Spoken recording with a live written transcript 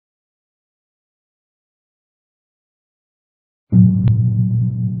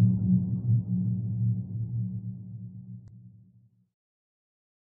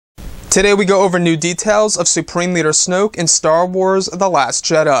Today we go over new details of Supreme Leader Snoke in Star Wars The Last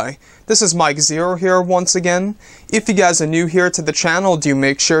Jedi. This is Mike Zero here once again. If you guys are new here to the channel, do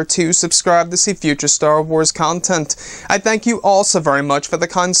make sure to subscribe to see future Star Wars content. I thank you all so very much for the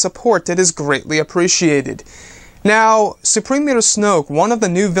kind support, it is greatly appreciated. Now, Supreme Leader Snoke, one of the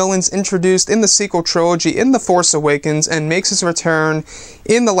new villains introduced in the sequel trilogy in The Force Awakens and makes his return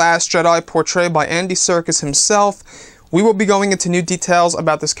in The Last Jedi, portrayed by Andy Serkis himself. We will be going into new details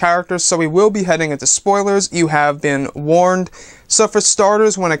about this character, so we will be heading into spoilers. You have been warned. So for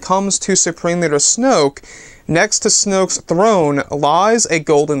starters, when it comes to Supreme Leader Snoke, next to Snoke's throne lies a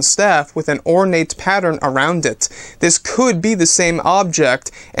golden staff with an ornate pattern around it. This could be the same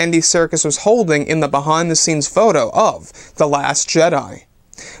object Andy Serkis was holding in the behind-the-scenes photo of The Last Jedi.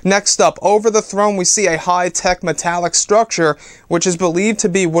 Next up, over the throne we see a high-tech metallic structure which is believed to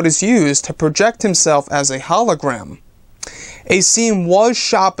be what is used to project himself as a hologram. A scene was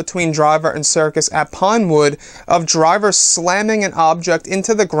shot between Driver and Serkis at Pinewood of Driver slamming an object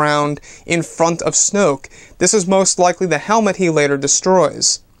into the ground in front of Snoke. This is most likely the helmet he later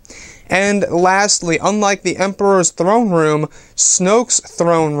destroys. And lastly, unlike the Emperor's throne room, Snoke's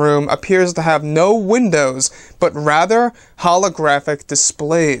throne room appears to have no windows, but rather holographic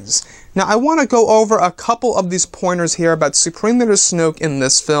displays. Now I want to go over a couple of these pointers here about Supreme Leader Snoke in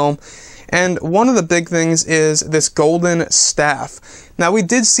this film. And one of the big things is this golden staff. Now, we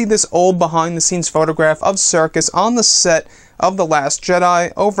did see this old behind-the-scenes photograph of Serkis on the set of The Last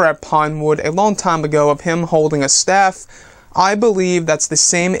Jedi over at Pinewood a long time ago of him holding a staff. I believe that's the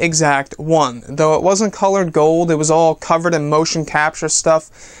same exact one. Though it wasn't colored gold, it was all covered in motion capture stuff.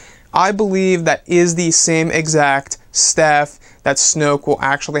 I believe that is the same exact staff that Snoke will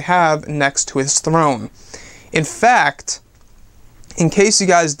actually have next to his throne. In fact, in case you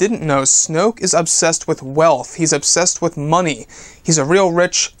guys didn't know, Snoke is obsessed with wealth. He's obsessed with money. He's a real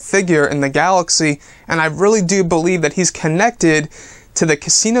rich figure in the galaxy, and I really do believe that he's connected to the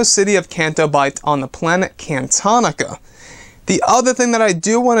casino city of Canto Bight on the planet Cantonica. The other thing that I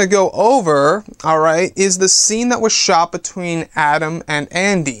do want to go over, alright, is the scene that was shot between Adam and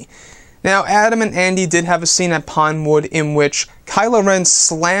Andy. Now, Adam and Andy did have a scene at Pinewood in which Kylo Ren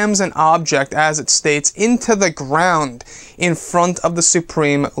slams an object, as it states, into the ground in front of the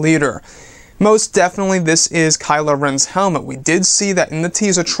Supreme Leader. Most definitely this is Kylo Ren's helmet. We did see that in the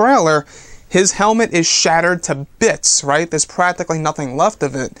teaser trailer, his helmet is shattered to bits, right? There's practically nothing left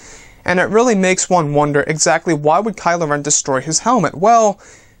of it. And it really makes one wonder exactly why would Kylo Ren destroy his helmet? Well,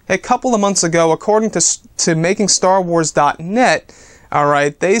 a couple of months ago, according to MakingStarWars.net,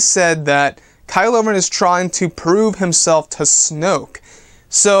 alright, they said that Kylo Ren is trying to prove himself to Snoke.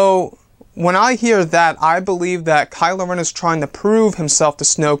 So, when I hear that, I believe that Kylo Ren is trying to prove himself to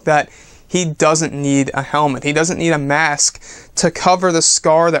Snoke that he doesn't need a helmet. He doesn't need a mask to cover the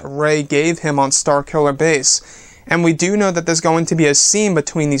scar that Rey gave him on Starkiller Base. And we do know that there's going to be a scene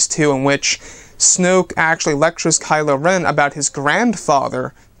between these two in which Snoke actually lectures Kylo Ren about his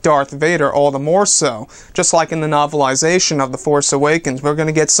grandfather, Darth Vader, all the more so. Just like in the novelization of The Force Awakens, we're going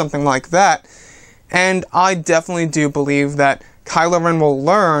to get something like that. And I definitely do believe that Kylo Ren will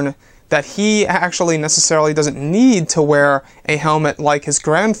learn that he actually necessarily doesn't need to wear a helmet like his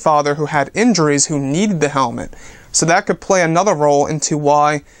grandfather who had injuries who needed the helmet. So that could play another role into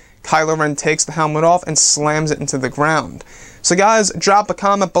why Kylo Ren takes the helmet off and slams it into the ground. So guys, drop a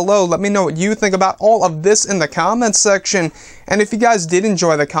comment below. Let me know what you think about all of this in the comments section. And if you guys did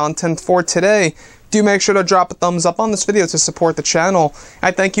enjoy the content for today, do make sure to drop a thumbs up on this video to support the channel.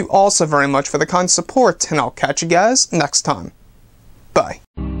 I thank you all so very much for the kind support, and I'll catch you guys next time. Bye.